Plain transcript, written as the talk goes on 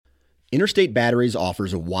Interstate Batteries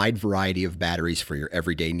offers a wide variety of batteries for your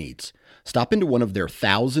everyday needs. Stop into one of their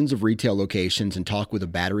thousands of retail locations and talk with a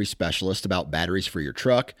battery specialist about batteries for your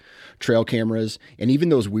truck, trail cameras, and even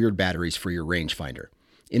those weird batteries for your rangefinder.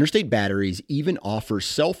 Interstate Batteries even offers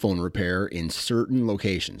cell phone repair in certain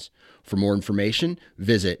locations. For more information,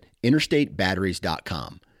 visit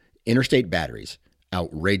interstatebatteries.com. Interstate Batteries,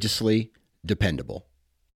 outrageously dependable.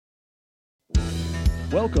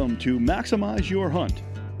 Welcome to Maximize Your Hunt,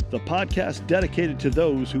 the podcast dedicated to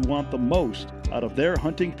those who want the most out of their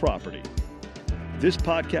hunting property. This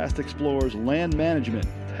podcast explores land management,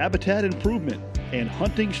 habitat improvement, and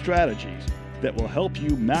hunting strategies that will help you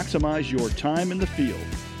maximize your time in the field.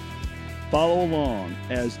 Follow along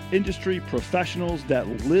as industry professionals that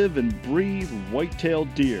live and breathe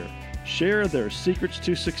white-tailed deer share their secrets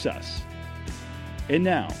to success. And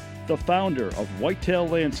now, the founder of Whitetail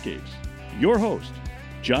Landscapes, your host,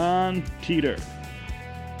 John Teeter.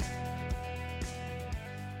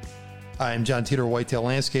 Hi, I'm John Teeter, Whitetail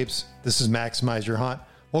Landscapes. This is Maximize Your Hunt.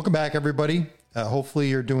 Welcome back, everybody.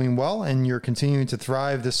 Hopefully you're doing well and you're continuing to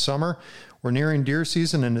thrive this summer. We're nearing deer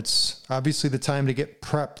season, and it's obviously the time to get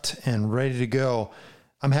prepped and ready to go.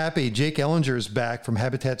 I'm happy Jake Ellinger is back from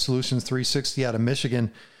Habitat Solutions 360 out of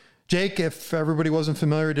Michigan. Jake, if everybody wasn't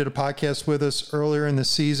familiar, did a podcast with us earlier in the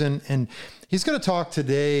season, and he's going to talk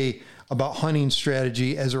today about hunting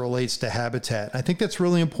strategy as it relates to habitat. I think that's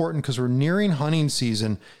really important because we're nearing hunting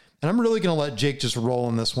season, and I'm really going to let Jake just roll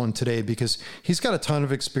on this one today because he's got a ton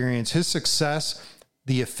of experience. His success,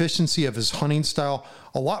 the efficiency of his hunting style,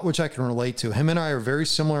 a lot which I can relate to. Him and I are very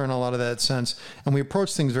similar in a lot of that sense, and we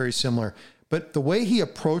approach things very similar. But the way he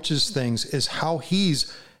approaches things is how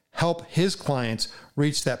he's helped his clients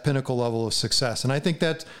reach that pinnacle level of success. And I think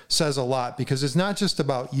that says a lot because it's not just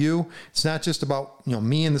about you. It's not just about,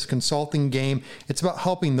 me in this consulting game. It's about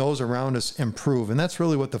helping those around us improve. And that's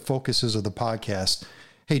really what the focus is of the podcast.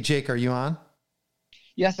 Hey, Jake, are you on?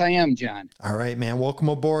 Yes, I am, John. All right, man. Welcome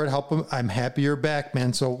aboard. I'm happy you're back,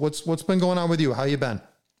 man. So what's been going on with you? How you been?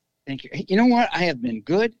 Thank you. You know what? I have been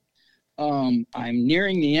good. I'm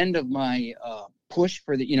nearing the end of my push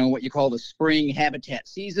for the, what you call the spring habitat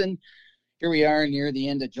season. Here we are near the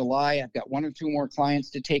end of July. I've got one or two more clients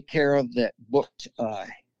to take care of that booked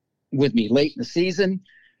with me late in the season.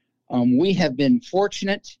 We have been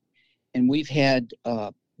fortunate, and we've had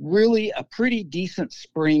really a pretty decent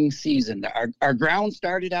spring season. Our ground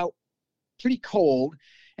started out pretty cold,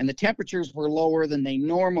 and the temperatures were lower than they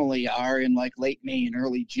normally are in like late May and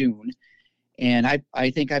early June. And I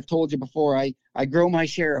think I've told you before, I grow my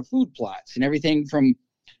share of food plots and everything from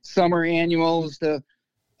summer annuals to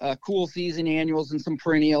cool season annuals and some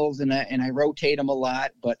perennials, and I rotate them a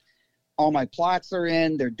lot. But all my plots are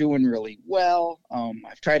in. They're doing really well.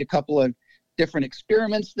 I've tried a couple of different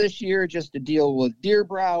experiments this year just to deal with deer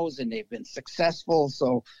browse, and they've been successful.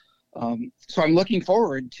 So I'm looking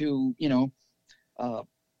forward to,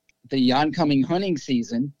 the oncoming hunting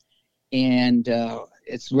season. And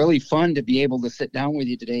it's really fun to be able to sit down with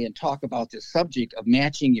you today and talk about this subject of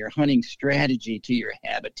matching your hunting strategy to your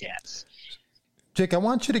habitats. Jake, I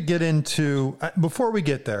want you to get into, before we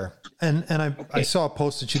get there, and I saw a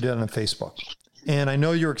post that you did on Facebook, and I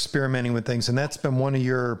know you're experimenting with things, and that's been one of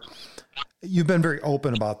you've been very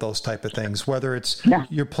open about those type of things, whether it's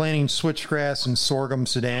you're planting switchgrass and sorghum,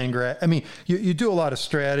 Sudan grass. I mean, you do a lot of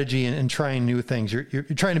strategy and trying new things. You're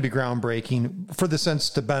trying to be groundbreaking for the sense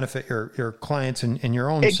to benefit your clients and your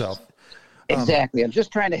own self. Exactly. I'm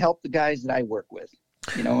just trying to help the guys that I work with,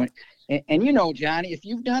 and Johnny, if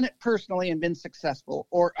you've done it personally and been successful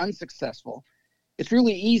or unsuccessful, it's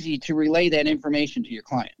really easy to relay that information to your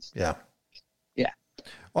clients. Yeah. Yeah.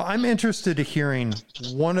 Well, I'm interested in hearing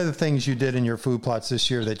one of the things you did in your food plots this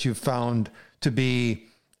year that you found to be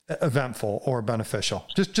eventful or beneficial.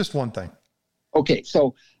 Just one thing. Okay,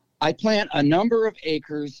 so I plant a number of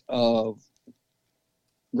acres of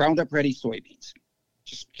Roundup Ready soybeans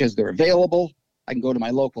just because they're available. I can go to my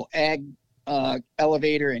local ag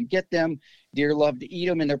elevator and get them. Deer love to eat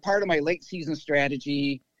them, and they're part of my late season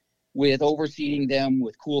strategy with overseeding them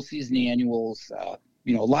with cool season annuals.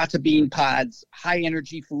 Lots of bean pods, high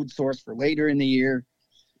energy food source for later in the year.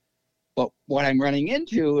 But what I'm running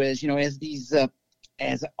into is, as these,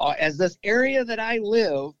 as this area that I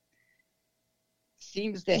live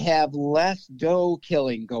seems to have less doe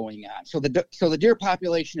killing going on. So the deer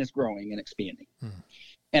population is growing and expanding.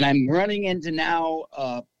 And I'm running into now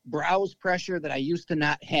browse pressure that I used to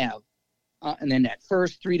not have. And then that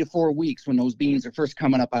first 3 to 4 weeks when those beans are first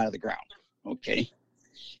coming up out of the ground. Okay.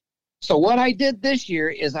 So what I did this year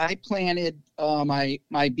is I planted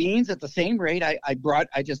my beans at the same rate.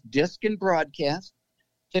 I just disc and broadcast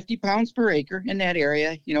 50 pounds per acre in that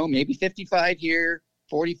area, maybe 55 here,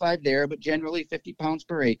 45 there, but generally 50 pounds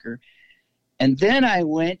per acre. And then I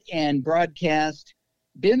went and broadcast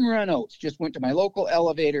bin run oats. Just went to my local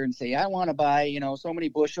elevator and say, I want to buy, so many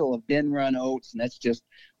bushel of bin run oats. And that's just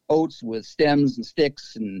oats with stems and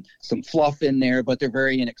sticks and some fluff in there, but they're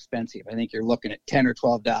very inexpensive. I think you're looking at $10 or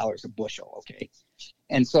 $12 a bushel. Okay.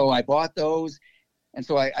 And so I bought those. And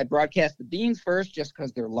so I broadcast the beans first just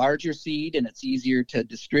because they're larger seed and it's easier to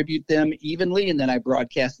distribute them evenly. And then I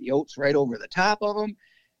broadcast the oats right over the top of them.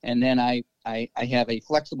 And then I have a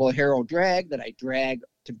flexible harrow drag that I drag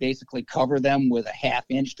to basically cover them with a 1/2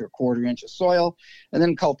 inch to 1/4 inch of soil and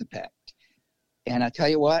then cultipact. And I tell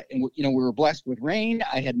you what, we were blessed with rain.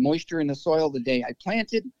 I had moisture in the soil the day I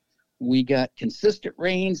planted. We got consistent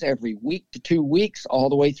rains every week to 2 weeks all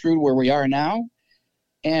the way through where we are now.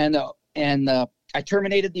 And I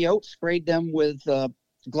terminated the oats, sprayed them with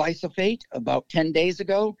glyphosate about 10 days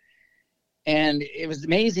ago. And it was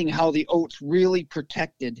amazing how the oats really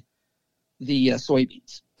protected the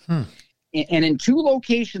soybeans. And in 2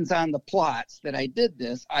 locations on the plots that I did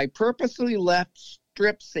this, I purposely left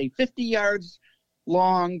strips, say 50 yards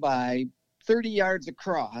long by 30 yards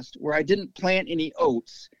across, where I didn't plant any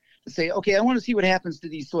oats to say, okay, I want to see what happens to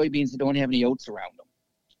these soybeans that don't have any oats around them.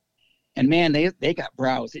 And man, they got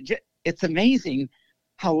browse. It's amazing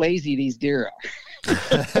how lazy these deer are.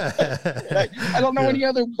 I don't know any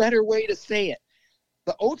other better way to say it.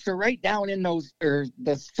 The oats are right down in those, or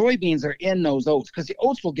the soybeans are in those oats, because the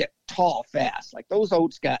oats will get tall fast. Like those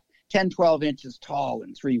oats got 10, 12 inches tall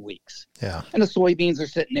in 3 weeks. Yeah. And the soybeans are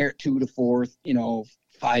sitting there at 2 to 4,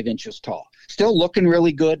 5 inches tall. Still looking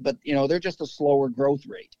really good, but, they're just a slower growth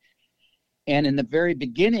rate. And in the very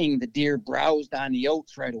beginning, the deer browsed on the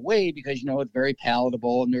oats right away because, it's very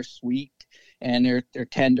palatable and they're sweet and they're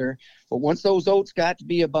tender. But once those oats got to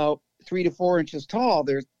be about 3 to 4 inches tall,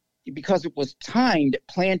 because it was timed at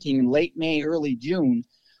planting in late May, early June,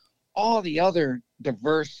 all the other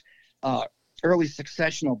diverse early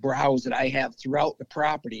successional browse that I have throughout the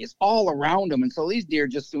property is all around them. And so these deer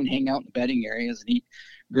just soon hang out in bedding areas and eat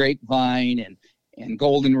grapevine and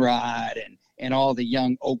goldenrod and all the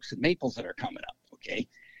young oaks and maples that are coming up. Okay.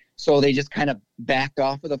 So they just kind of backed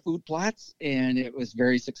off of the food plots and it was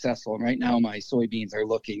very successful. And right now my soybeans are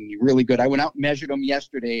looking really good. I went out and measured them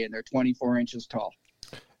yesterday and they're 24 inches tall.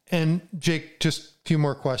 And Jake, just a few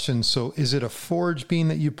more questions. So is it a forage bean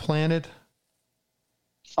that you planted?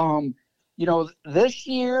 This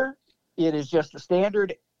year it is just a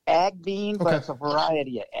standard ag bean, Okay. but it's a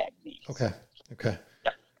variety of ag beans. Okay.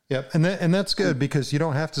 Yep. Yep. And that's good because you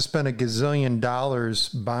don't have to spend $1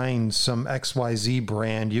 gazillion buying some XYZ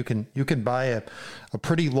brand. You can buy a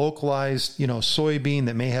pretty localized, soybean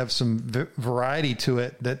that may have some variety to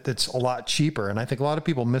it that's a lot cheaper. And I think a lot of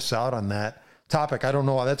people miss out on that topic. I don't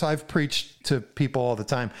know. I've preached to people all the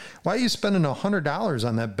time. Why are you spending $100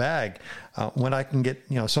 on that bag when I can get,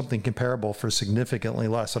 something comparable for significantly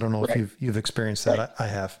less? I don't know if you've experienced that. Right. I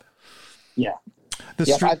have. Yeah.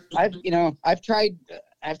 I've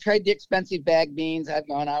tried the expensive bag beans. I've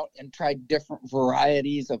gone out and tried different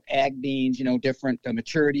varieties of ag beans, different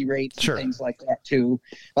maturity rates and things like that too.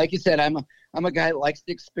 Like you said, I'm a guy that likes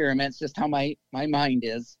to experiment. It's just how my mind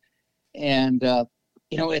is. And,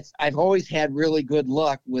 I've always had really good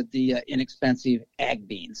luck with the inexpensive ag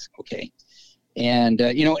beans. Okay. And,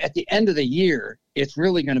 at the end of the year, it's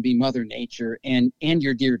really going to be Mother Nature and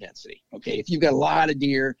your deer density. Okay. If you've got a lot of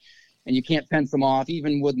deer and you can't fence them off,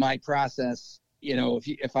 even with my process,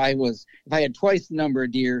 if I had twice the number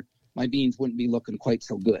of deer, my beans wouldn't be looking quite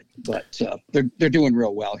so good. But they're doing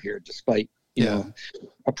real well here, despite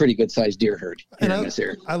a pretty good sized deer herd in this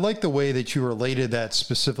area. I like the way that you related that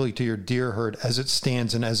specifically to your deer herd as it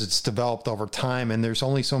stands and as it's developed over time. And there's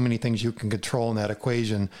only so many things you can control in that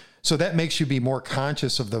equation. So that makes you be more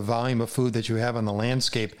conscious of the volume of food that you have on the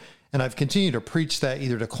landscape. And I've continued to preach that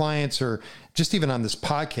either to clients or just even on this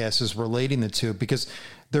podcast is relating the two, because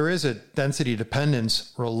there is a density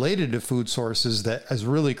dependence related to food sources that is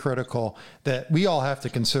really critical that we all have to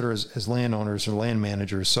consider as landowners or land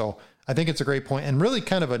managers. So I think it's a great point and really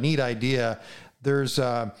kind of a neat idea. There's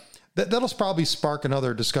that'll probably spark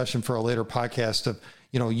another discussion for a later podcast of,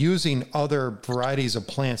 using other varieties of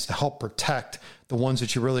plants to help protect the ones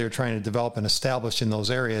that you really are trying to develop and establish in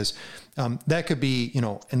those areas. That could be,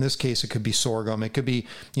 in this case, it could be sorghum. It could be,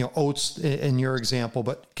 oats in your example,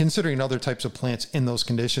 but considering other types of plants in those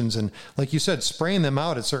conditions. And like you said, spraying them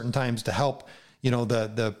out at certain times to help,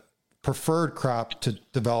 the preferred crop to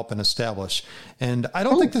develop and establish. And I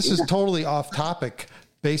don't think this is totally off topic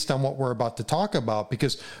based on what we're about to talk about,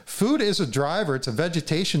 because food is a driver. It's a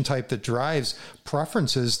vegetation type that drives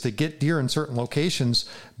preferences to get deer in certain locations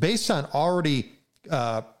based on already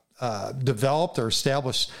developed or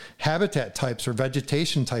established habitat types or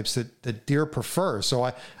vegetation types that deer prefer. So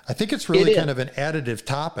I think it's really kind of an additive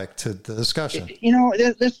topic to the discussion.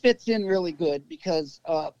 This fits in really good because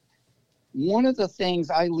one of the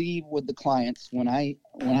things I leave with the clients when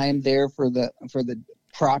I'm there for the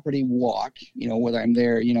property walk, whether I'm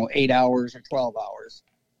there, 8 hours or 12 hours,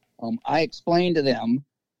 I explain to them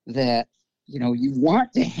that, you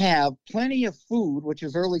want to have plenty of food, which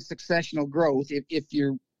is early successional growth. If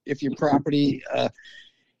your property,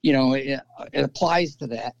 it applies to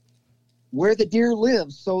that, where the deer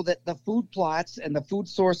live, so that the food plots and the food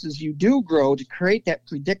sources you do grow to create that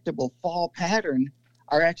predictable fall pattern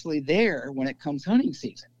are actually there when it comes hunting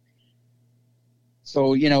season.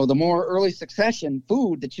 So, the more early succession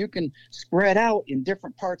food that you can spread out in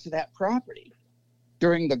different parts of that property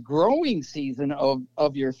during the growing season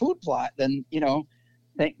of your food plot, then,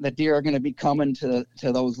 the deer are going to be coming to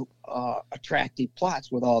those attractive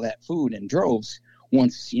plots with all that food in droves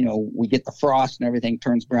once, we get the frost and everything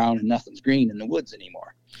turns brown and nothing's green in the woods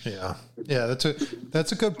anymore. Yeah. Yeah.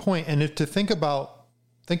 That's a good point. And if to think about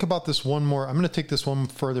this one more, I'm going to take this one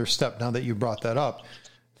further step now that you brought that up.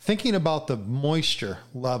 Thinking about the moisture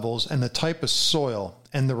levels and the type of soil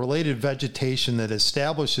and the related vegetation that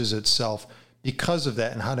establishes itself because of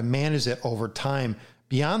that and how to manage it over time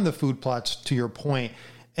beyond the food plots, to your point,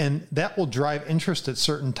 and that will drive interest at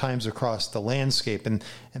certain times across the landscape. And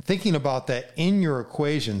thinking about that in your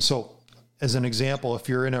equation. So as an example, if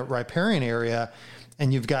you're in a riparian area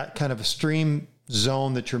and you've got kind of a stream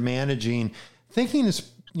zone that you're managing, thinking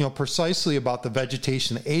is precisely about the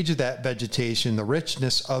vegetation, the age of that vegetation, the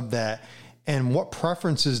richness of that, and what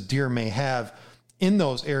preferences deer may have in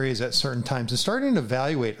those areas at certain times, and starting to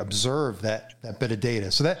evaluate, observe that bit of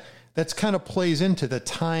data. So that's kind of plays into the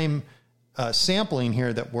time sampling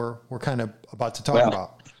here that we're kind of about to talk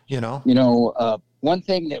about. One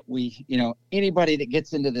thing that we, anybody that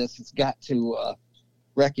gets into this has got to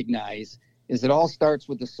recognize is it all starts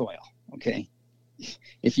with the soil. Okay,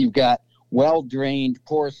 if you've got well-drained,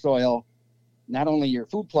 poor soil, not only your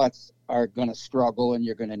food plots are going to struggle and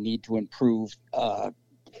you're going to need to improve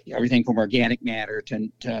everything from organic matter to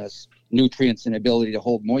nutrients and ability to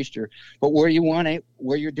hold moisture, but where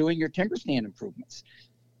you're doing your timber stand improvements.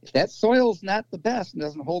 If that soil's not the best and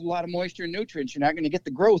doesn't hold a lot of moisture and nutrients, you're not going to get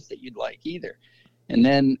the growth that you'd like either. And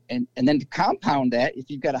then to compound that, if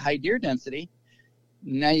you've got a high deer density,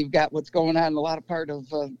 now you've got what's going on in a lot of part of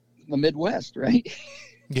the Midwest, right?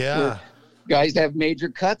 Yeah. Guys have major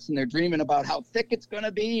cuts and they're dreaming about how thick it's going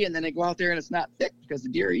to be, and then they go out there and it's not thick because the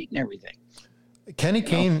deer are eating everything. Kenny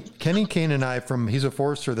Kane and I, he's a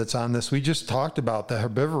forester that's on this. We just talked about the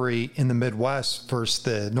herbivory in the Midwest versus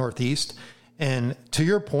the Northeast. And to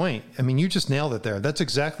your point, I mean, you just nailed it there. That's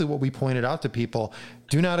exactly what we pointed out to people.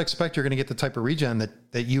 Do not expect you're going to get the type of regen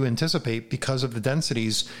that you anticipate because of the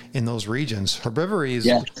densities in those regions. Herbivory is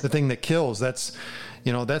the thing that kills. That's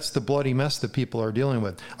the bloody mess that people are dealing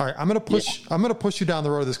with. All right, I'm going to push you down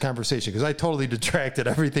the road of this conversation because I totally detracted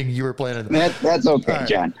everything you were planning. That's okay, right,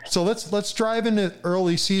 John. So let's drive into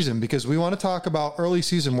early season because we want to talk about early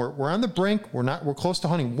season. We're on the brink. We're close to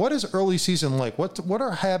hunting. What is early season like? What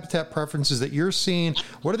are habitat preferences that you're seeing?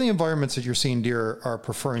 What are the environments that you're seeing deer are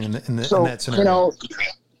preferring in that scenario?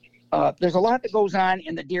 There's a lot that goes on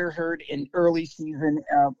in the deer herd in early season.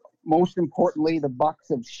 Most importantly, the bucks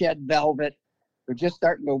have shed velvet. They're just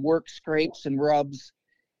starting to work scrapes and rubs.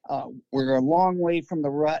 We're a long way from the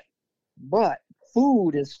rut, but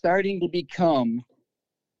food is starting to become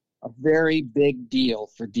a very big deal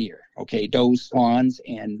for deer. Okay, does, swans,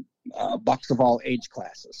 and bucks of all age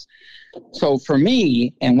classes. So for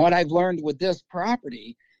me, and what I've learned with this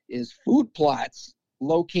property is food plots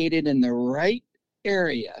located in the right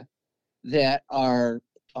area that are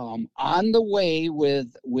on the way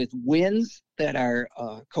with winds that are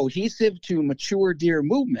cohesive to mature deer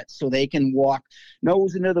movements, so they can walk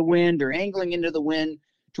nose into the wind or angling into the wind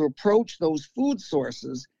to approach those food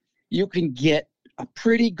sources. You can get a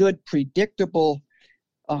pretty good predictable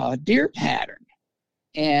deer pattern.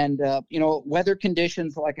 And weather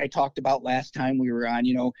conditions, like I talked about last time we were on,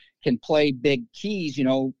 can play big keys,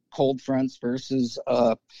 cold fronts versus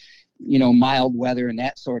mild weather and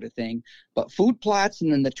that sort of thing. But food plots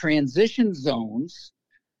and then the transition zones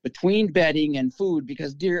between bedding and food,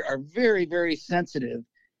 because deer are very, very sensitive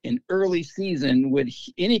in early season with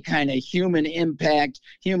any kind of human impact,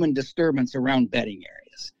 human disturbance around bedding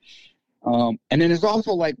areas. And then there's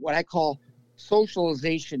also like what I call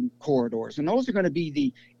socialization corridors. And those are going to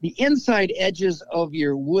be the inside edges of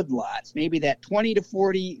your wood lots, maybe that 20 to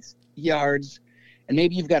 40 yards. And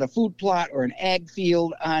maybe you've got a food plot or an ag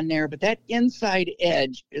field on there. But that inside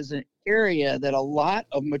edge is an area that a lot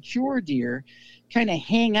of mature deer kind of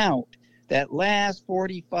hang out that last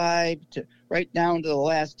 45 to right down to the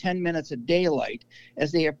last 10 minutes of daylight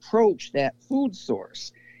as they approach that food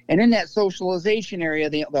source. And in that socialization area,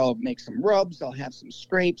 they'll make some rubs, they'll have some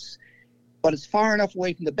scrapes, but it's far enough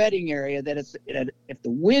away from the bedding area that if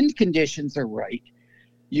the wind conditions are right,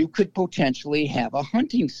 you could potentially have a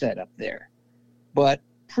hunting setup there. But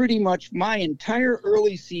pretty much my entire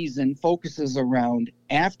early season focuses around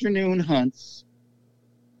afternoon hunts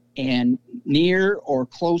and near or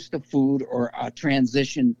close to food or a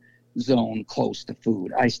transition zone close to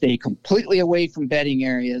food. I stay completely away from bedding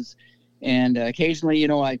areas, and occasionally,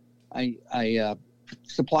 I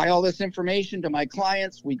supply all this information to my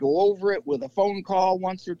clients. We go over it with a phone call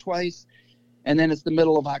once or twice, and then it's the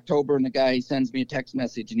middle of October, and the guy sends me a text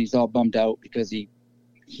message, and he's all bummed out because he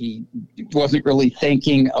wasn't really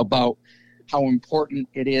thinking about how important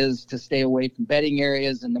it is to stay away from bedding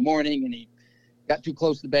areas in the morning, and he got too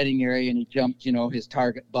close to the bedding area and he jumped, his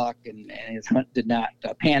target buck, and his hunt did not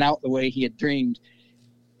pan out the way he had dreamed.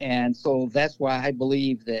 And so that's why I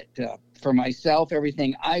believe that for myself,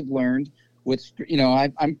 everything I've learned with,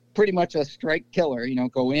 I'm pretty much a strike killer,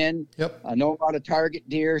 go in, know how to target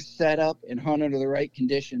deer, set up and hunt under the right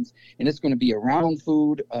conditions. And it's going to be around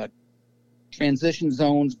food, transition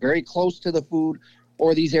zones, very close to the food,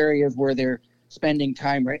 or these areas where they're spending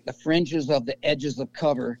time right the fringes of the edges of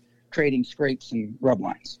cover, creating scrapes and rub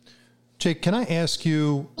lines. Jake, can I ask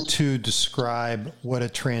you to describe what a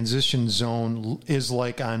transition zone is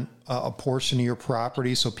like on a portion of your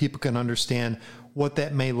property so people can understand what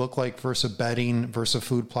that may look like versus bedding versus a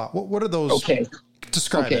food plot? What are those? Okay.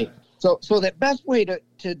 Describe it. So the best way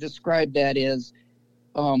to describe that is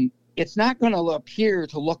it's not going to appear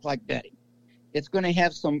to look like bedding. It's going to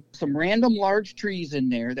have some random large trees in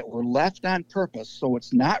there that were left on purpose, so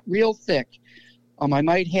it's not real thick. I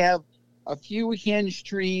might have a few hinge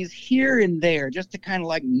trees here and there just to kind of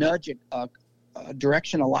like nudge a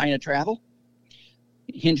direction, a line of travel.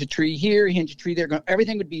 Hinge a tree here, hinge a tree there.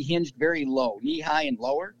 Everything would be hinged very low, knee-high and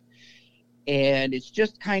lower. And it's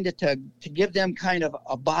just kind of to give them kind of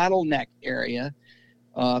a bottleneck area,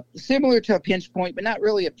 similar to a pinch point, but not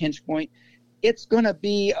really a pinch point. It's going to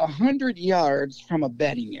be 100 yards from a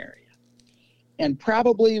bedding area and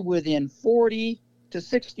probably within 40 to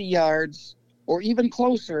 60 yards or even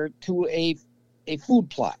closer to a food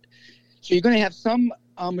plot. So you're going to have some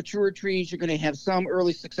mature trees, you're going to have some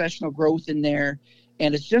early successional growth in there,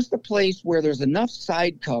 and it's just a place where there's enough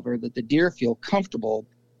side cover that the deer feel comfortable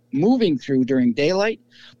moving through during daylight,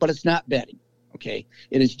 but it's not bedding, okay?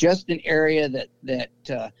 It is just an area that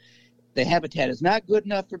the habitat is not good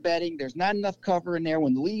enough for bedding. There's not enough cover in there.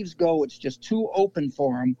 When the leaves go, it's just too open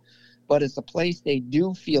for them. But it's a place they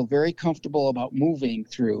do feel very comfortable about moving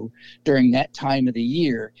through during that time of the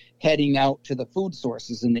year, heading out to the food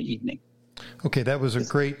sources in the evening. Okay, that was a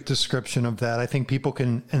great description of that. I think people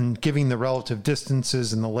can, and giving the relative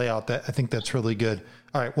distances and the layout, I think that's really good.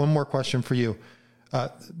 All right, one more question for you.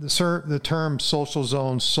 The term social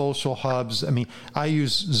zones, social hubs, I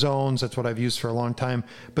use zones. That's what I've used for a long time.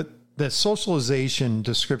 But the socialization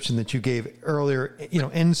description that you gave earlier,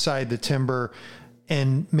 inside the timber,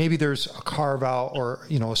 and maybe there's a carve out or,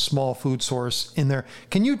 a small food source in there.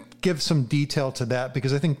 Can you give some detail to that?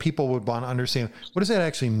 Because I think people would want to understand, what does that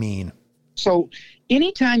actually mean? So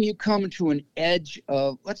anytime you come to an edge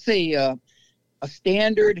of, let's say, a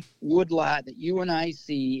standard wood lot that you and I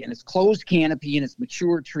see, and it's closed canopy and it's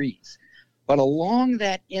mature trees, but along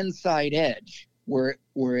that inside edge where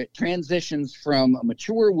it transitions from a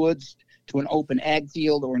mature woods to an open ag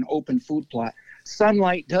field or an open food plot,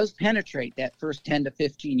 sunlight does penetrate that first 10 to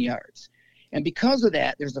 15 yards. And because of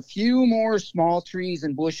that, there's a few more small trees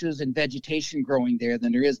and bushes and vegetation growing there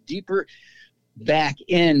than there is deeper back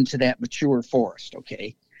into that mature forest,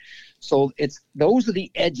 okay? So those are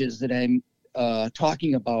the edges that I'm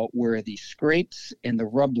talking about, where the scrapes and the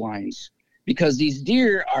rub lines, because these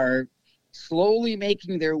deer are slowly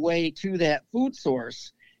making their way to that food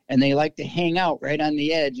source, and they like to hang out right on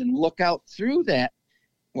the edge and look out through that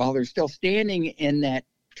while they're still standing in that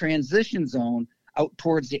transition zone out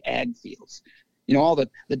towards the ag fields. All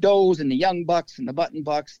the does and the young bucks and the button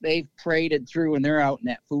bucks, they've paraded through and they're out in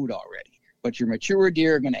that food already. But your mature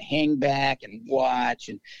deer are going to hang back and watch,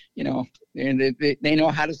 and and they know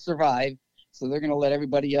how to survive, so they're going to let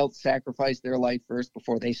everybody else sacrifice their life first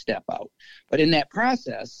before they step out. But in that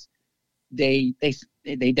process, they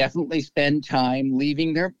definitely spend time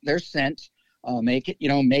leaving their scent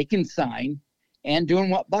making sign and doing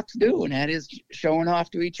what bucks do, and that is showing off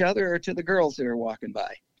to each other or to the girls that are walking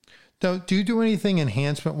by. Now, do you do anything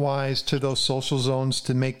enhancement-wise to those social zones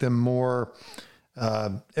to make them more,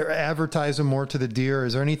 advertise them more to the deer?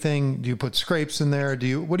 Is there anything, do you put scrapes in there?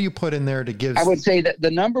 What do you put in there to give? I would say that the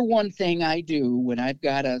number one thing I do when I've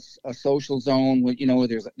got a social zone,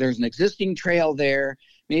 there's an existing trail there.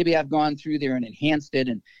 Maybe I've gone through there and enhanced it,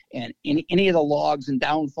 and any of the logs and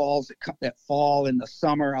downfalls that fall in the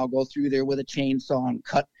summer, I'll go through there with a chainsaw and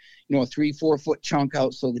cut, a 3-4 foot chunk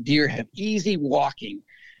out so the deer have easy walking.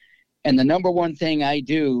 And the number one thing I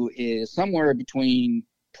do is somewhere between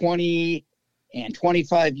 20 and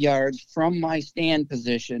 25 yards from my stand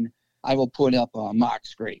position, I will put up a mock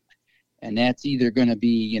scrape. And that's either going to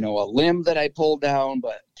be, a limb that I pull down,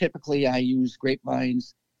 but typically I use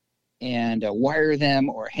grapevines and wire them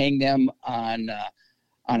or hang them on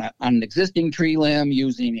an existing tree limb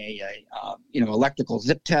using a electrical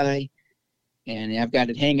zip tie. And I've got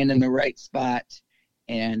it hanging in the right spot.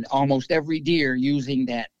 And almost every deer using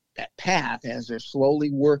that path as they're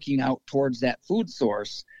slowly working out towards that food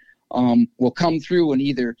source will come through, and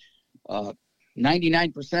either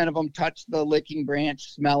 99% of them touch the licking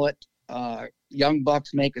branch, smell it. Young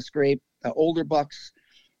bucks make a scrape. Older bucks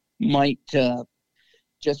might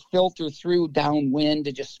just filter through downwind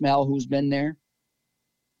to just smell who's been there.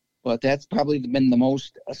 But that's probably been the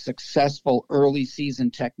most successful early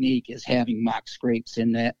season technique, is having mock scrapes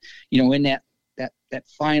in that, in that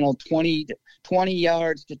final 20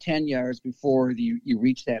 yards to 10 yards before you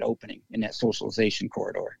reach that opening in that socialization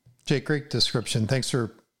corridor. Jake, great description. Thanks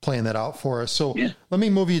for playing that out for us. So Let me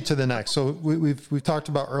move you to the next. So we've talked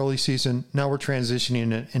about early season. Now we're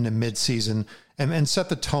transitioning into mid-season, and set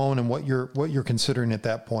the tone and what you're considering at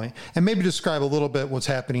that point. And maybe describe a little bit what's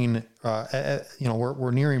happening.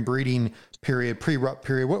 We're nearing breeding period, pre-rut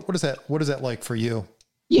period. What is that like for you?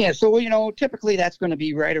 Yeah. So, typically that's going to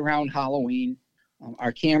be right around Halloween.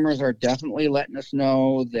 Our cameras are definitely letting us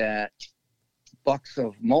know that bucks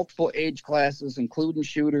of multiple age classes, including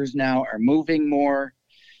shooters now, are moving more.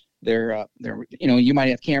 They're you might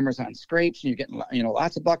have cameras on scrapes, and you're getting,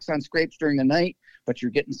 lots of bucks on scrapes during the night, but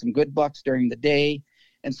you're getting some good bucks during the day.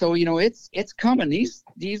 And so, it's coming.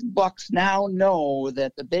 These bucks now know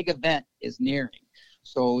that the big event is nearing.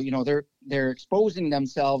 So, they're exposing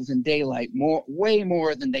themselves in daylight way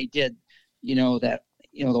more than they did, the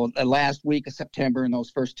last week of September and those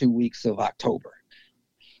first 2 weeks of October.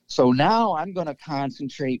 So now I'm going to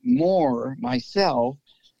concentrate more myself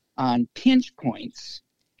on pinch points.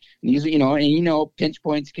 These, pinch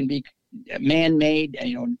points can be man-made,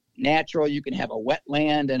 natural. You can have a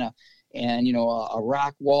wetland and a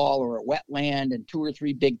rock wall or a wetland and 2 or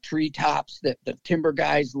 3 big tree tops that the timber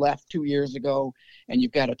guys left 2 years ago. And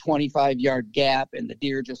you've got a 25-yard gap, and the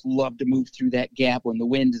deer just love to move through that gap when the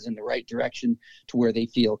wind is in the right direction to where they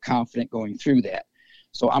feel confident going through that.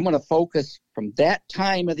 So I'm going to focus from that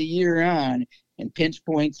time of the year on in pinch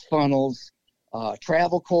points, funnels,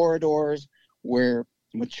 travel corridors, where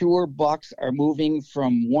mature bucks are moving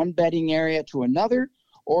from one bedding area to another,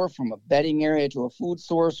 or from a bedding area to a food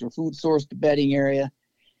source, or food source to bedding area.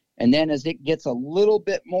 And then as it gets a little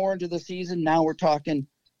bit more into the season, now we're talking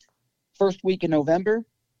first week in November,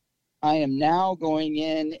 I am now going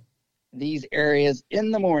in these areas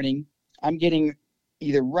in the morning. I'm getting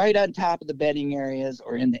either right on top of the bedding areas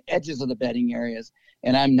or in the edges of the bedding areas.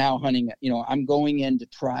 And I'm now hunting, I'm going in to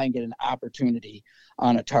try and get an opportunity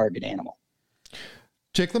on a target animal.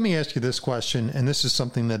 Jake, let me ask you this question. And this is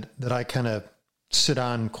something that I kind of sit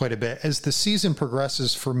on quite a bit. As the season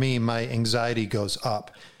progresses for me, my anxiety goes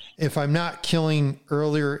up. If I'm not killing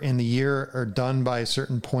earlier in the year or done by a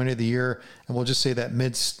certain point of the year, and we'll just say that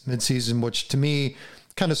mid-season, which to me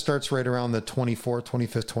kind of starts right around the 24th,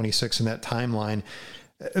 25th, 26th in that timeline,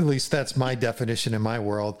 at least that's my definition in my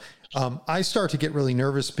world, I start to get really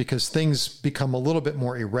nervous because things become a little bit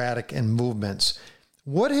more erratic in movements.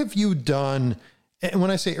 What have you done? And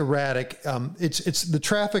when I say erratic, it's the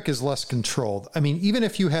traffic is less controlled. I mean, even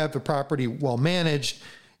if you have a property well managed,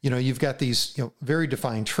 you've got these, very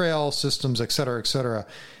defined trail systems, et cetera, et cetera.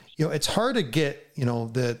 It's hard to get,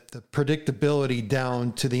 the predictability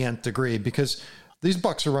down to the nth degree because these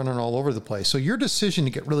bucks are running all over the place. So your decision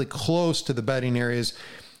to get really close to the bedding areas,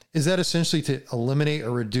 is that essentially to eliminate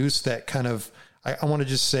or reduce that kind of, I want to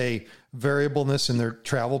just say, variableness in their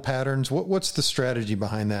travel patterns? What's the strategy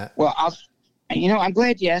behind that? Well, I'm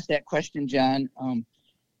glad you asked that question, John.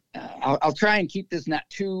 I'll try and keep this not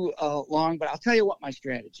too long, but I'll tell you what my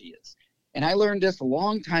strategy is. And I learned this a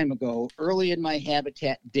long time ago, early in my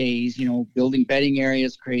habitat days, building bedding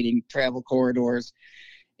areas, creating travel corridors.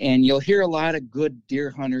 And you'll hear a lot of good deer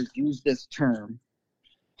hunters use this term,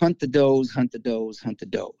 hunt the does, hunt the does, hunt the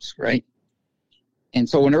does, right? And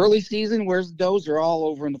so in early season, where's the does are all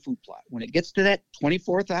over in the food plot. When it gets to that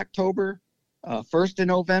 24th October, 1st of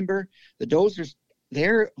November, the does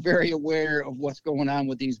they're very aware of what's going on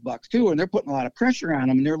with these bucks too, and they're putting a lot of pressure on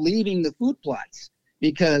them, and they're leaving the food plots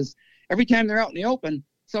because every time they're out in the open,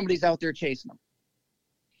 somebody's out there chasing them.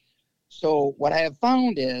 So what I have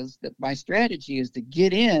found is that my strategy is to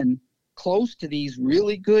get in close to these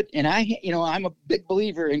really good, and I'm a big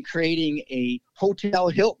believer in creating a Hotel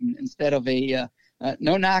Hilton instead of a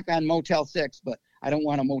no knock on Motel 6, but I don't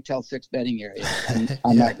want a Motel 6 bedding area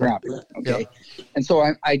on my property. Okay. Yep. And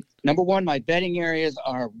so I number one, my bedding areas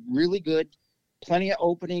are really good, plenty of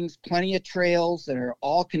openings, plenty of trails that are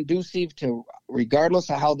all conducive to,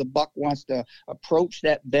 regardless of how the buck wants to approach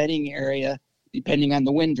that bedding area, depending on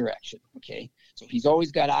the wind direction. Okay. So he's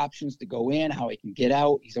always got options to go in, how he can get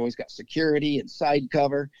out. He's always got security and side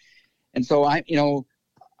cover. And so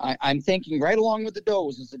I'm thinking right along with the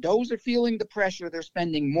does. As the does are feeling the pressure, they're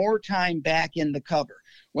spending more time back in the cover.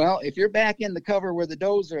 Well, if you're back in the cover where the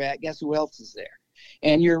does are at, guess who else is there?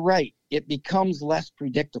 And you're right, it becomes less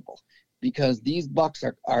predictable because these bucks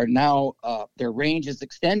are now their range is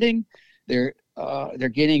extending. They're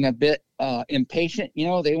getting a bit impatient.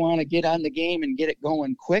 They want to get on the game and get it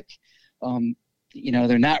going quick.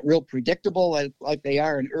 They're not real predictable like they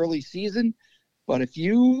are in early season. But if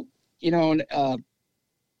you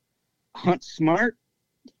hunt smart,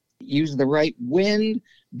 use the right wind,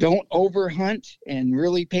 don't overhunt, and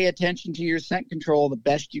really pay attention to your scent control the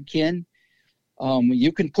best you can,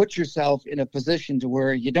 you can put yourself in a position to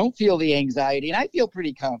where you don't feel the anxiety. And I feel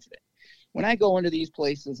pretty confident. When I go into these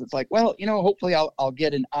places, it's like, well, hopefully I'll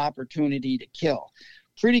get an opportunity to kill.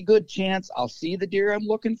 Pretty good chance I'll see the deer I'm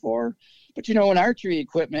looking for. But, in archery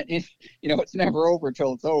equipment, it's never over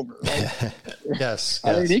till it's over, right? Yes.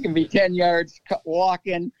 I mean, he can be 10 yards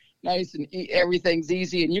walking, nice, and everything's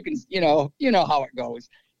easy, and you can, how it goes,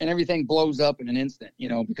 and everything blows up in an instant,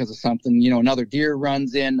 because of something. Another deer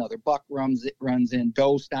runs in, another buck runs in,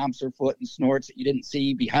 doe stomps her foot and snorts that you didn't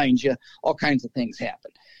see behind you. All kinds of things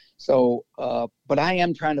happen. So, but I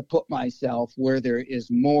am trying to put myself where there is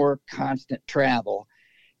more constant travel,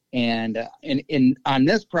 and on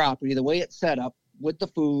this property, the way it's set up with the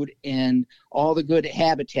food and all the good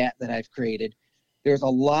habitat that I've created, there's a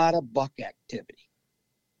lot of buck activity.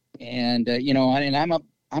 And and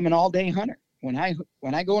I'm an all-day hunter. When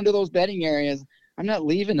I go into those bedding areas, I'm not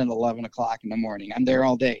leaving at 11 o'clock in the morning. I'm there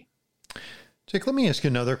all day. Jake, let me ask you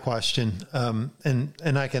another question. And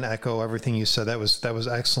I can echo everything you said. That was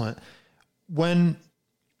excellent. When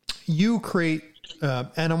you create,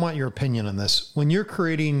 and I want your opinion on this, when you're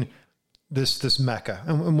creating this mecca,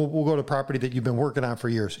 and we'll go to property that you've been working on for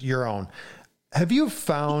years, your own, have you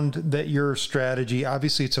found that your strategy,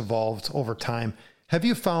 obviously it's evolved over time, have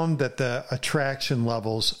you found that the attraction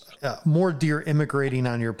levels, more deer immigrating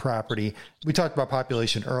on your property, we talked about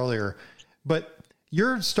population earlier, but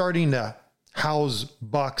you're starting to house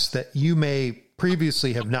bucks that you may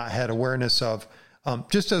previously have not had awareness of,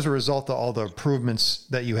 just as a result of all the improvements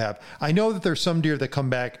that you have? I know that there's some deer that come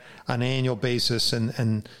back on an annual basis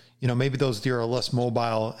and maybe those deer are less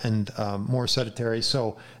mobile and more sedentary,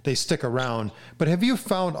 so they stick around. But have you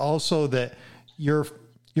found also that you're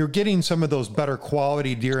getting some of those better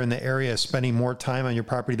quality deer in the area, spending more time on your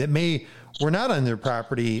property that were not on their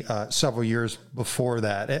property several years before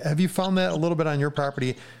that? Have you found that a little bit on your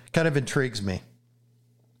property? Kind of intrigues me.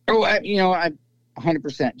 Oh, I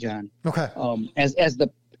 100%, John. Okay.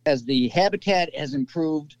 As the habitat has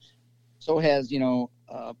improved, so has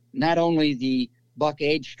not only the buck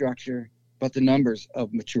age structure, but the numbers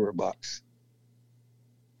of mature bucks.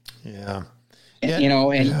 Yeah. In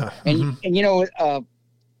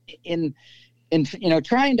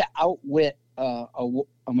trying to outwit a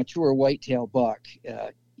mature whitetail buck,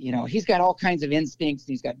 he's got all kinds of instincts.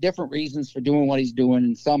 He's got different reasons for doing what he's doing,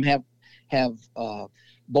 and some have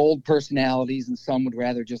bold personalities, and some would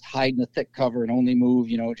rather just hide in the thick cover and only move,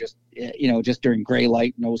 just during gray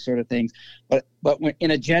light and those sort of things. But when,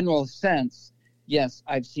 in a general sense, yes,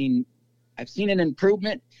 I've seen an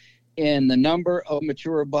improvement in the number of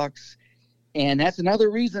mature bucks. And that's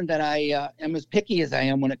another reason that I am as picky as I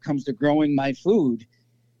am when it comes to growing my food,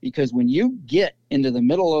 because when you get into the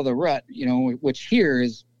middle of the rut, which here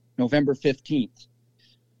is November 15th,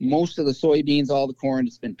 most of the soybeans, all the corn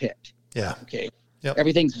has been picked. Yeah. Okay. Yep.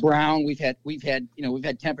 Everything's brown. We've had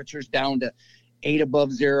temperatures down to 8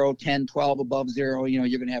 above zero, 10, 12 above zero.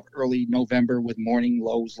 You're going to have early November with morning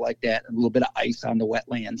lows like that, a little bit of ice on the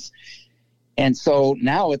wetlands. And so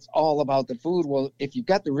now it's all about the food. Well, if you've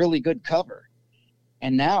got the really good cover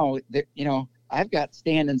And now, I've got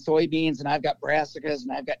standing soybeans, and I've got brassicas,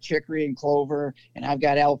 and I've got chicory and clover, and I've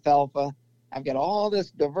got alfalfa. I've got all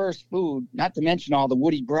this diverse food, not to mention all the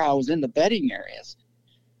woody browse in the bedding areas.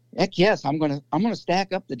 Heck yes, I'm gonna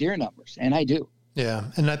stack up the deer numbers, and I do. Yeah,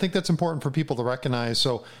 and I think that's important for people to recognize.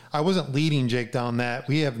 So I wasn't leading Jake down that.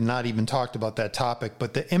 We have not even talked about that topic,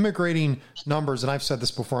 but the immigrating numbers, and I've said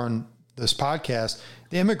this before on this podcast,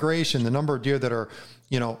 the immigration, the number of deer that are,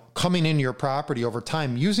 coming into your property over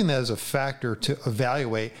time, using that as a factor to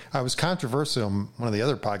evaluate. I was controversial on one of the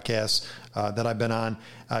other podcasts that I've been on,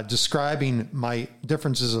 describing my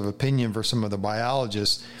differences of opinion for some of the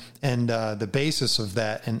biologists and the basis of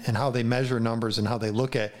that and how they measure numbers and how they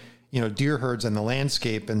look at, deer herds and the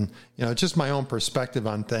landscape and, just my own perspective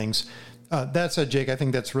on things. That said, Jake, I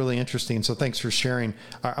think that's really interesting. So thanks for sharing.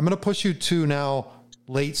 I'm going to push you to now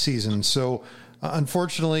late season. So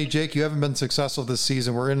unfortunately, Jake, you haven't been successful this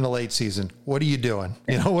season. We're in the late season. What are you doing?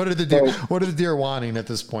 What are the deer wanting at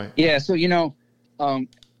this point? Yeah. So,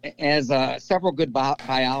 as several good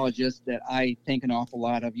biologists that I think an awful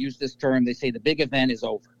lot of use this term, they say the big event is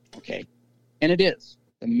over. Okay. And it is.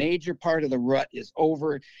 The major part of the rut is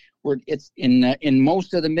over. It's in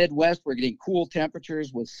most of the Midwest, we're getting cool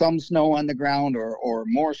temperatures with some snow on the ground or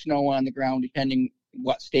more snow on the ground, depending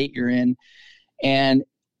what state you're in. And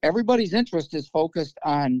everybody's interest is focused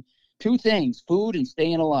on two things: food and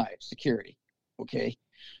staying alive, security. Okay.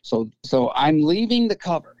 So I'm leaving the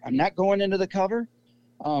cover. I'm not going into the cover.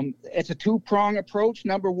 It's a two-prong approach.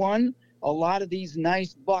 Number one, a lot of these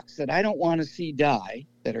nice bucks that I don't want to see die,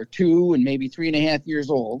 that are 2 and maybe 3.5 years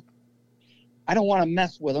old, I don't want to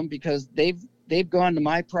mess with them because they've gone to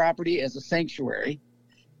my property as a sanctuary,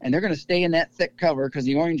 and they're going to stay in that thick cover because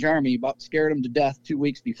the Orange Army about scared them to death 2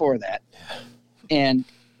 weeks before that. And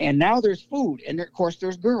now there's food, and of course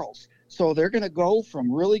there's girls. So they're going to go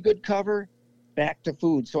from really good cover back to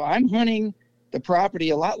food. So I'm hunting the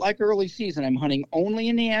property a lot like early season. I'm hunting only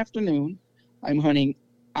in the afternoon. I'm hunting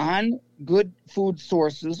on good food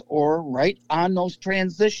sources or right on those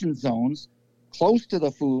transition zones close to the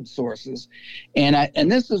food sources. And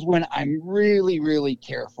this is when I'm really, really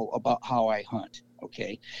careful about how I hunt.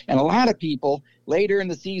 Okay. And a lot of people later in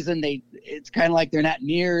the season, it's kind of like they're not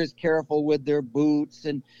near as careful with their boots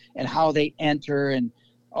and how they enter. And,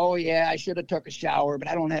 oh yeah, I should have took a shower, but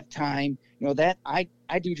I don't have time. That I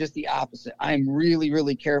do just the opposite. I'm really,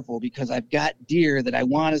 really careful because I've got deer that I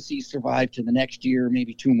want to see survive to the next year,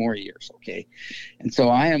 maybe 2 more years. Okay. And so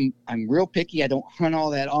I'm real picky. I don't hunt all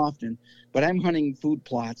that often, but I'm hunting food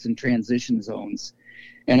plots and transition zones.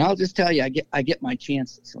 And I'll just tell you, I get my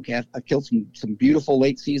chances. Okay. I've killed some beautiful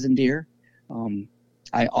late season deer.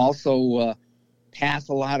 I also, pass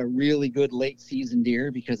a lot of really good late season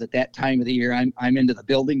deer because at that time of the year, I'm into the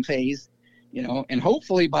building phase, and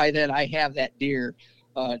hopefully by then I have that deer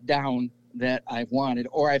down that I've wanted,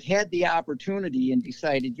 or I've had the opportunity and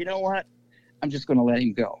decided, you know what, I'm just going to let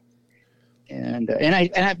him go. And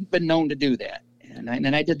I've been known to do that. And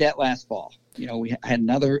I did that last fall. We had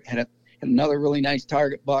another really nice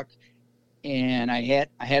target buck, and I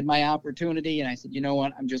had my opportunity, and I said, you know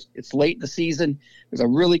what, it's late in the season. There's a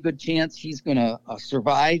really good chance he's going to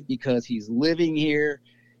survive because he's living here.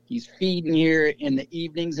 He's feeding here in the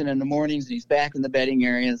evenings and in the mornings, and he's back in the bedding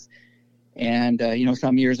areas. And,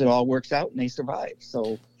 some years it all works out and they survive.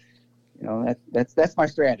 So, that's my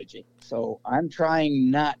strategy. So I'm trying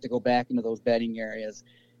not to go back into those bedding areas.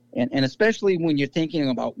 And especially when you're thinking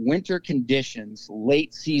about winter conditions,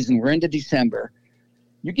 late season, we're into December.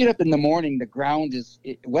 You get up in the morning, the ground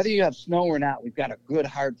whether you have snow or not, we've got a good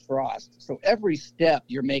hard frost. So every step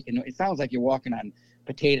you're making, it sounds like you're walking on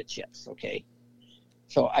potato chips, okay?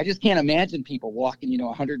 So I just can't imagine people walking,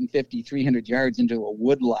 150, 300 yards into a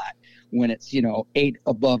wood lot when it's, 8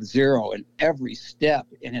 above zero and every step,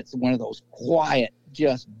 and it's one of those quiet,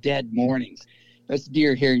 just dead mornings. This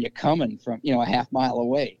deer hear you coming from, a half mile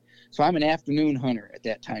away. So I'm an afternoon hunter at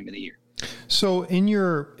that time of the year. So in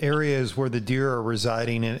your areas where the deer are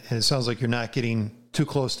residing, and it sounds like you're not getting too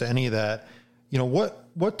close to any of that,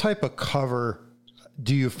 what type of cover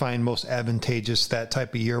do you find most advantageous that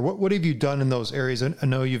type of year? What have you done in those areas? I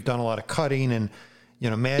know you've done a lot of cutting and,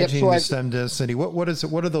 managing the stem density. What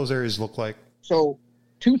do those areas look like? So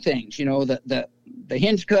 2 things, the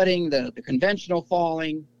hinge cutting, the conventional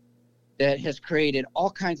falling that has created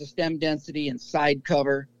all kinds of stem density and side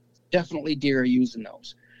cover. Definitely deer are using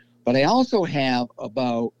those. But I also have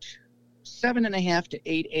about 7.5 to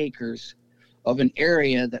 8 acres of an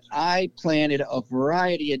area that I planted a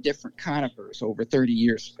variety of different conifers over 30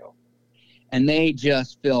 years ago. And they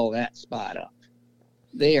just fill that spot up.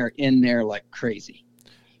 They are in there like crazy.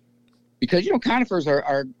 because, conifers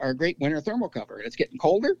are a great winter thermal cover, and it's getting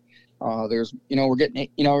colder. We're getting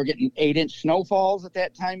 8-inch snowfalls at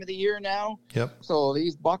that time of the year now. Yep. So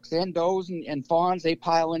these bucks and does and fawns, they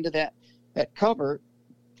pile into that cover.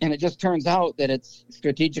 And it just turns out that it's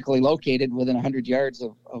strategically located within 100 yards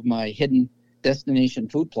of my hidden destination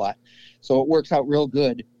food plot. So it works out real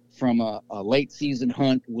good from a late season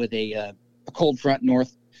hunt with a cold front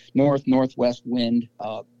northwest wind.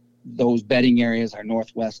 Those bedding areas are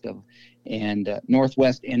northwest and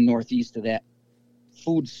northeast of that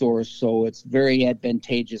food source. So it's very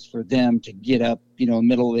advantageous for them to get up,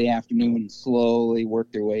 middle of the afternoon and slowly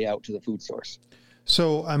work their way out to the food source.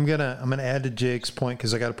 So I'm gonna add to Jake's point,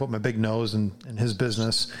 because I got to put my big nose in his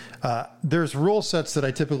business. There's rule sets that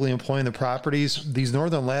I typically employ in the properties. These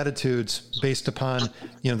northern latitudes, based upon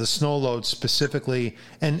the snow load specifically,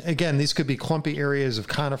 and again, these could be clumpy areas of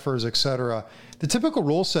conifers, etc. The typical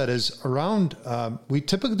rule set is around. We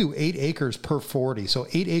typically do 8 acres per 40, so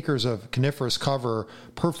 8 acres of coniferous cover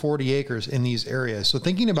per 40 acres in these areas. So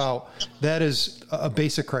thinking about that is a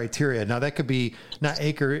basic criteria. Now that could be not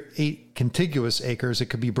 8 contiguous acres. It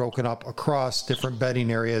could be broken up across different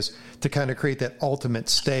bedding areas to kind of create that ultimate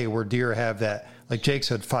stay where deer have that, like Jake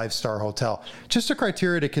said, 5-star hotel. Just a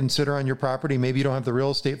criteria to consider on your property. Maybe you don't have the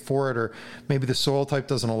real estate for it, or maybe the soil type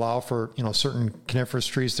doesn't allow for, certain coniferous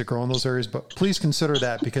trees to grow in those areas, but please consider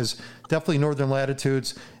that, because definitely northern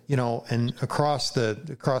latitudes, and across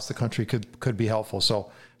the country could be helpful.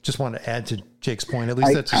 So just want to add to Jake's point. At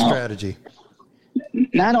least that's a strategy.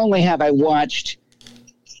 Not only have I watched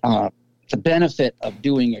the benefit of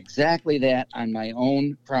doing exactly that on my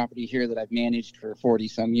own property here that I've managed for 40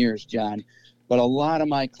 some years, John, but a lot of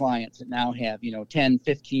my clients that now have, 10,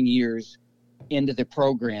 15 years into the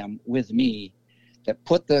program with me, that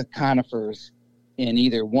put the conifers in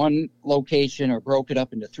either one location or broke it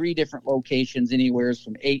up into 3 different locations, anywhere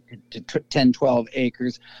from 8 to 10, 12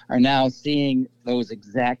 acres, are now seeing those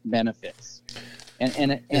exact benefits.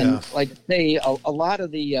 And like I say, a lot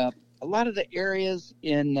of the areas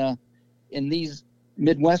in these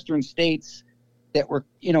Midwestern states that were,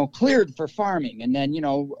 cleared for farming, and then,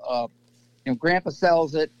 grandpa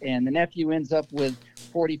sells it and the nephew ends up with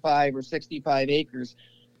 45 or 65 acres,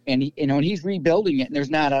 and he's rebuilding it, and there's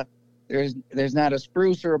not a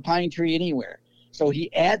spruce or a pine tree anywhere. So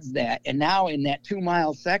he adds that, and now in that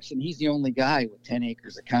 2-mile section, he's the only guy with 10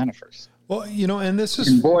 acres of conifers. Well, and this is...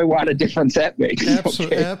 And boy, what a difference that makes.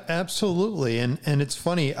 Absolutely. And it's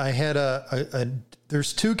funny. I had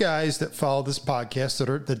there's 2 guys that follow this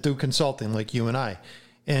podcast that do consulting like you and I.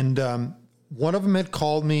 And one of them had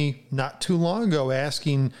called me not too long ago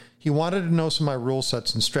asking, he wanted to know some of my rule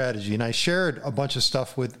sets and strategy. And I shared a bunch of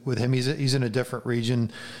stuff with him. He's in a different region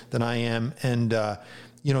than I am. And,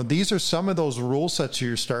 these are some of those rule sets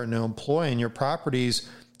you're starting to employ in your properties,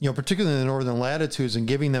 particularly in the northern latitudes, and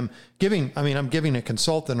I'm giving a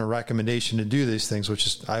consultant a recommendation to do these things, which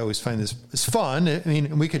is, I always find this is fun. I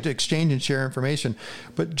mean, we could exchange and share information,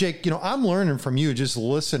 but Jake, I'm learning from you, just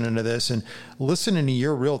listening to this and listening to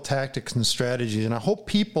your real tactics and strategies. And I hope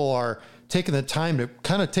people are taking the time to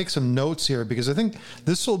kind of take some notes here, because I think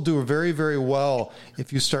this will do very, very well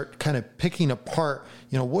if you start kind of picking apart,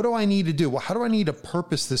 what do I need to do? Well, how do I need to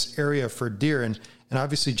purpose this area for deer? And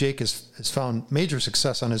obviously Jake has5found major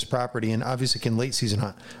success on his property and obviously can late season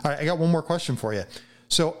hunt. All right, I got one more question for you.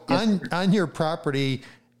 So on your property,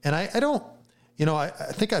 and I don't, I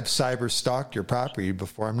think I've cyber stalked your property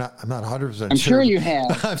before. I'm not 100% sure. I'm sure you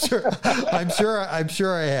have. I'm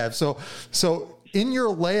sure I have. So in your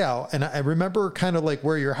layout, and I remember kind of like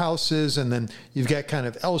where your house is, and then you've got kind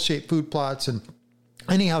of L-shaped food plots. And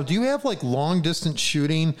anyhow, do you have like long distance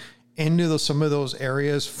shooting into some of those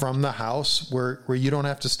areas from the house where you don't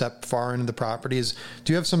have to step far into the properties?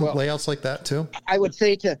 Do you have some layouts like that too? I would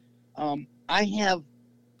say I have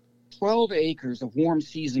 12 acres of warm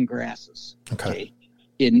season grasses. Okay.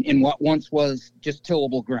 In what once was just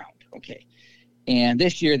tillable ground. Okay. And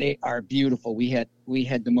this year they are beautiful. We had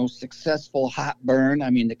the most successful hot burn. I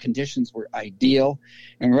mean, the conditions were ideal.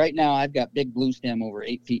 And right now I've got big blue stem over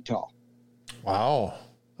 8 feet tall. Wow.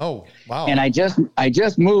 Oh, wow. And I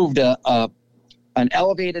just moved an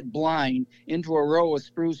elevated blind into a row of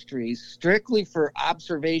spruce trees strictly for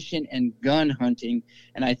observation and gun hunting.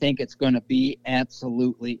 And I think it's going to be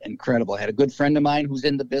absolutely incredible. I had a good friend of mine who's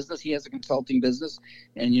in the business. He has a consulting business,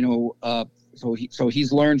 and, so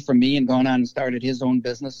he's learned from me and gone on and started his own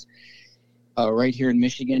business right here in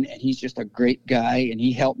Michigan. And he's just a great guy. And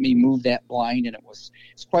he helped me move that blind. And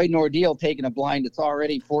it's quite an ordeal taking a blind that's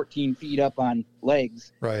already 14 feet up on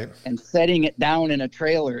legs, right, and setting it down in a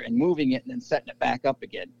trailer and moving it and then setting it back up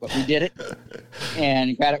again. But we did it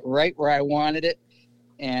and got it right where I wanted it.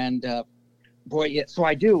 And boy, yeah, so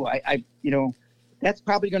I do. I that's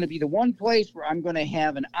probably going to be the one place where I'm going to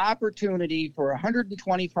have an opportunity for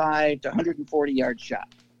 125 to 140 yard shot.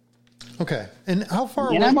 Okay. And how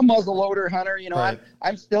far? And I'm a muzzleloader hunter. Right.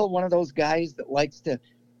 I'm still one of those guys that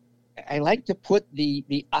I like to put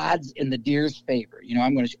the odds in the deer's favor.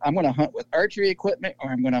 I'm going to hunt with archery equipment,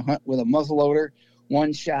 or I'm going to hunt with a muzzleloader.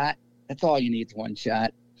 One shot. That's all you need is one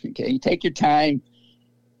shot. Okay. You take your time,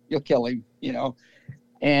 you'll kill him,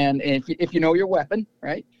 and if you know your weapon,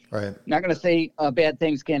 right? Right. I'm not going to say bad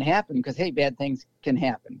things can happen, because, hey, bad things can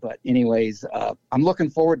happen. But anyways, I'm looking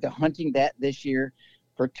forward to hunting that this year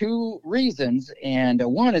for two reasons. And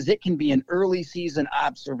one is it can be an early season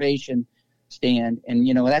observation stand. And,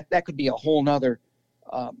 that could be a whole nother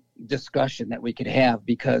discussion that we could have,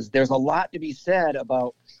 because there's a lot to be said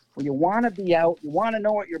about when you want to be out, you want to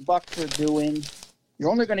know what your bucks are doing. You're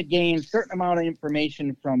only going to gain a certain amount of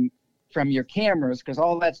information from your cameras, because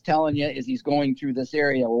all that's telling you is he's going through this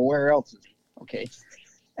area. Well, where else is he? Okay.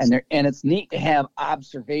 And it's neat to have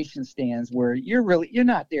observation stands where you're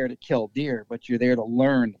not there to kill deer, but you're there to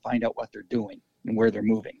learn, to find out what they're doing and where they're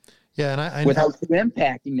moving. Yeah. And I without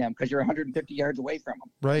impacting them, because you're 150 yards away from them.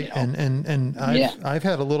 Right. And I've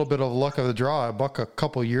had a little bit of luck of the draw. A buck a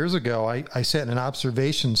couple years ago, I sat in an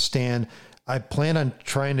observation stand. I planned on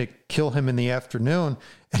trying to kill him in the afternoon,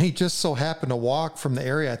 and he just so happened to walk from the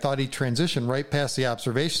area. I thought he transitioned right past the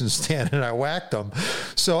observation stand, and I whacked him.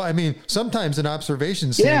 So, I mean, sometimes an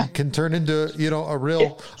observation stand can turn into, a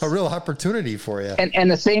real opportunity for you. And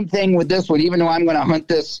the same thing with this one. Even though I'm going to hunt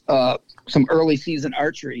this, some early season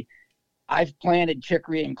archery, I've planted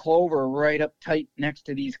chicory and clover right up tight next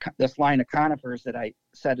to this line of conifers that I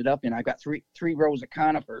set it up in. I've got three rows of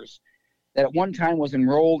conifers that at one time was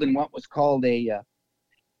enrolled in what was called a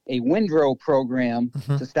windrow program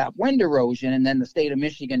to stop wind erosion, and then the state of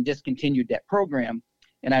Michigan discontinued that program.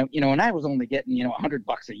 And I was only getting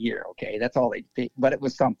 $100 a year. Okay, that's all they paid, but it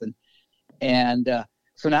was something. And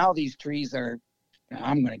so now these trees are,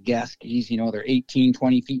 I'm going to guess, they're 18,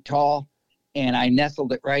 20 feet tall, and I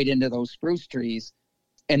nestled it right into those spruce trees.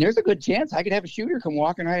 And there's a good chance I could have a shooter come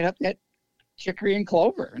walking right up that chicory and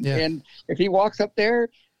clover. Yeah. And if he walks up there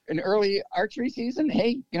in early archery season,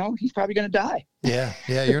 hey, he's probably going to die. Yeah.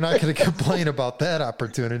 You're not going to complain about that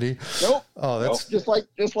opportunity. Nope. Oh, that's just like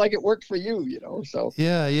it worked for you, so.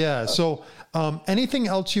 Yeah. So, anything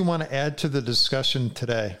else you want to add to the discussion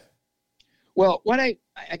today? Well, what I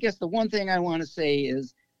guess the one thing I want to say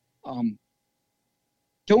is,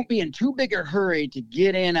 don't be in too big a hurry to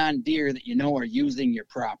get in on deer that are using your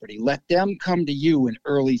property. Let them come to you in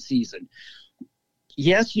early season.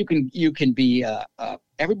 Yes, you can be,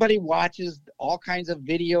 everybody watches all kinds of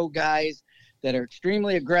video guys that are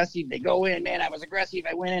extremely aggressive. They go in, man, I was aggressive.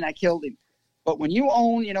 I went in, I killed him. But when you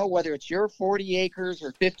own, whether it's your 40 acres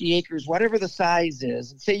or 50 acres, whatever the size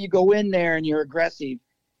is, say you go in there and you're aggressive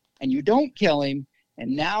and you don't kill him,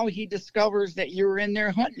 and now he discovers that you were in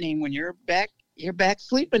there hunting him when you're back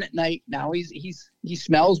sleeping at night. Now he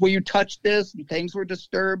smells where you touched this, and things were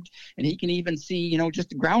disturbed, and he can even see,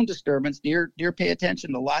 just ground disturbance. Deer pay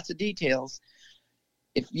attention to lots of details.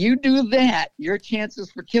 If you do that, your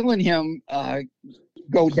chances for killing him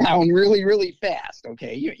go down really, really fast.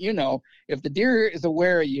 Okay. If the deer is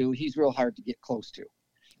aware of you, he's real hard to get close to.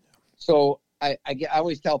 So I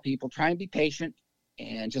always tell people, try and be patient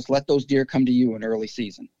and just let those deer come to you in early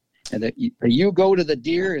season. And that you go to the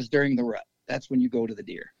deer is during the rut. That's when you go to the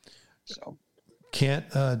deer. So can't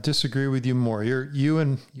disagree with you more. You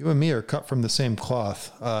and me are cut from the same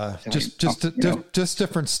cloth. Just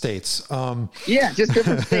different states. Just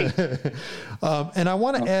different states. And I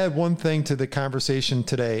want to add one thing to the conversation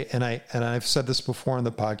today. And I've said this before on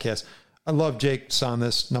the podcast. I love Jake's on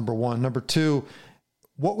this. Number one. Number two,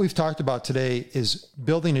 what we've talked about today is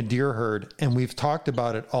building a deer herd, and we've talked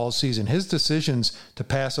about it all season. His decisions to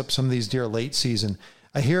pass up some of these deer late season.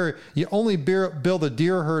 I hear you only build a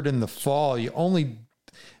deer herd in the fall.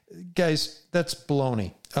 Guys, that's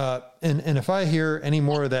baloney. And if I hear any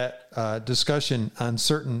more of that discussion on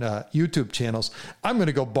certain YouTube channels, I'm going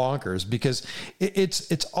to go bonkers, because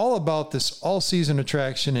it's all about this all season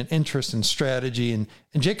attraction and interest and strategy. And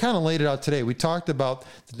Jake kind of laid it out today. We talked about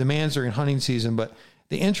the demands during hunting season, but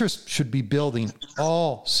the interest should be building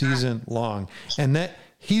all season long, and that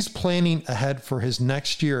he's planning ahead for his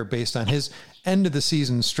next year based on his end of the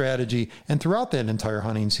season strategy, and throughout that entire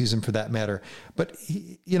hunting season for that matter. But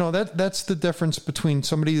that's the difference between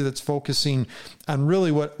somebody that's focusing on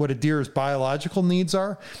really what a deer's biological needs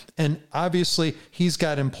are. And obviously he's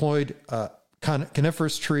got employed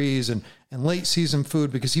coniferous trees and late season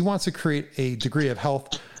food, because he wants to create a degree of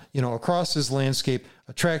health, across his landscape,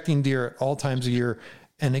 attracting deer at all times of year.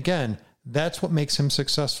 And again, that's what makes him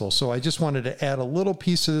successful. So I just wanted to add a little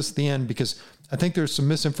piece of this at the end because I think there's some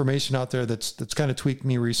misinformation out there that's kind of tweaked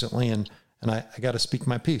me recently, and I got to speak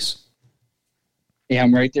my piece. Yeah,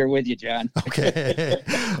 I'm right there with you, John. Okay.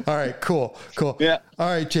 All right, cool. Yeah. All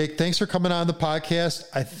right, Jake, thanks for coming on the podcast.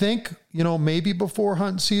 I think, maybe before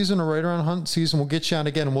hunting season or right around hunting season, we'll get you on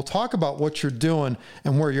again and we'll talk about what you're doing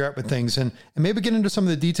and where you're at with things and maybe get into some of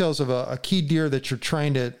the details of a key deer that you're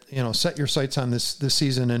trying to, set your sights on this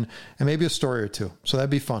season and maybe a story or two. So that'd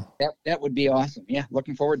be fun. That would be awesome. Yeah,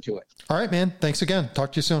 looking forward to it. All right, man. Thanks again.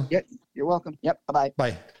 Talk to you soon. Yep, you're welcome. Yep, bye-bye.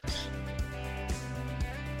 Bye.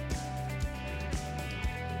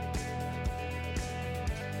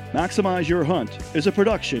 Maximize Your Hunt is a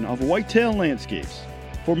production of Whitetail Landscapes.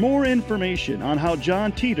 For more information on how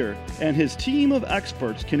John Teeter and his team of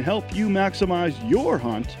experts can help you maximize your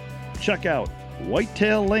hunt, check out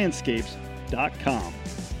whitetaillandscapes.com.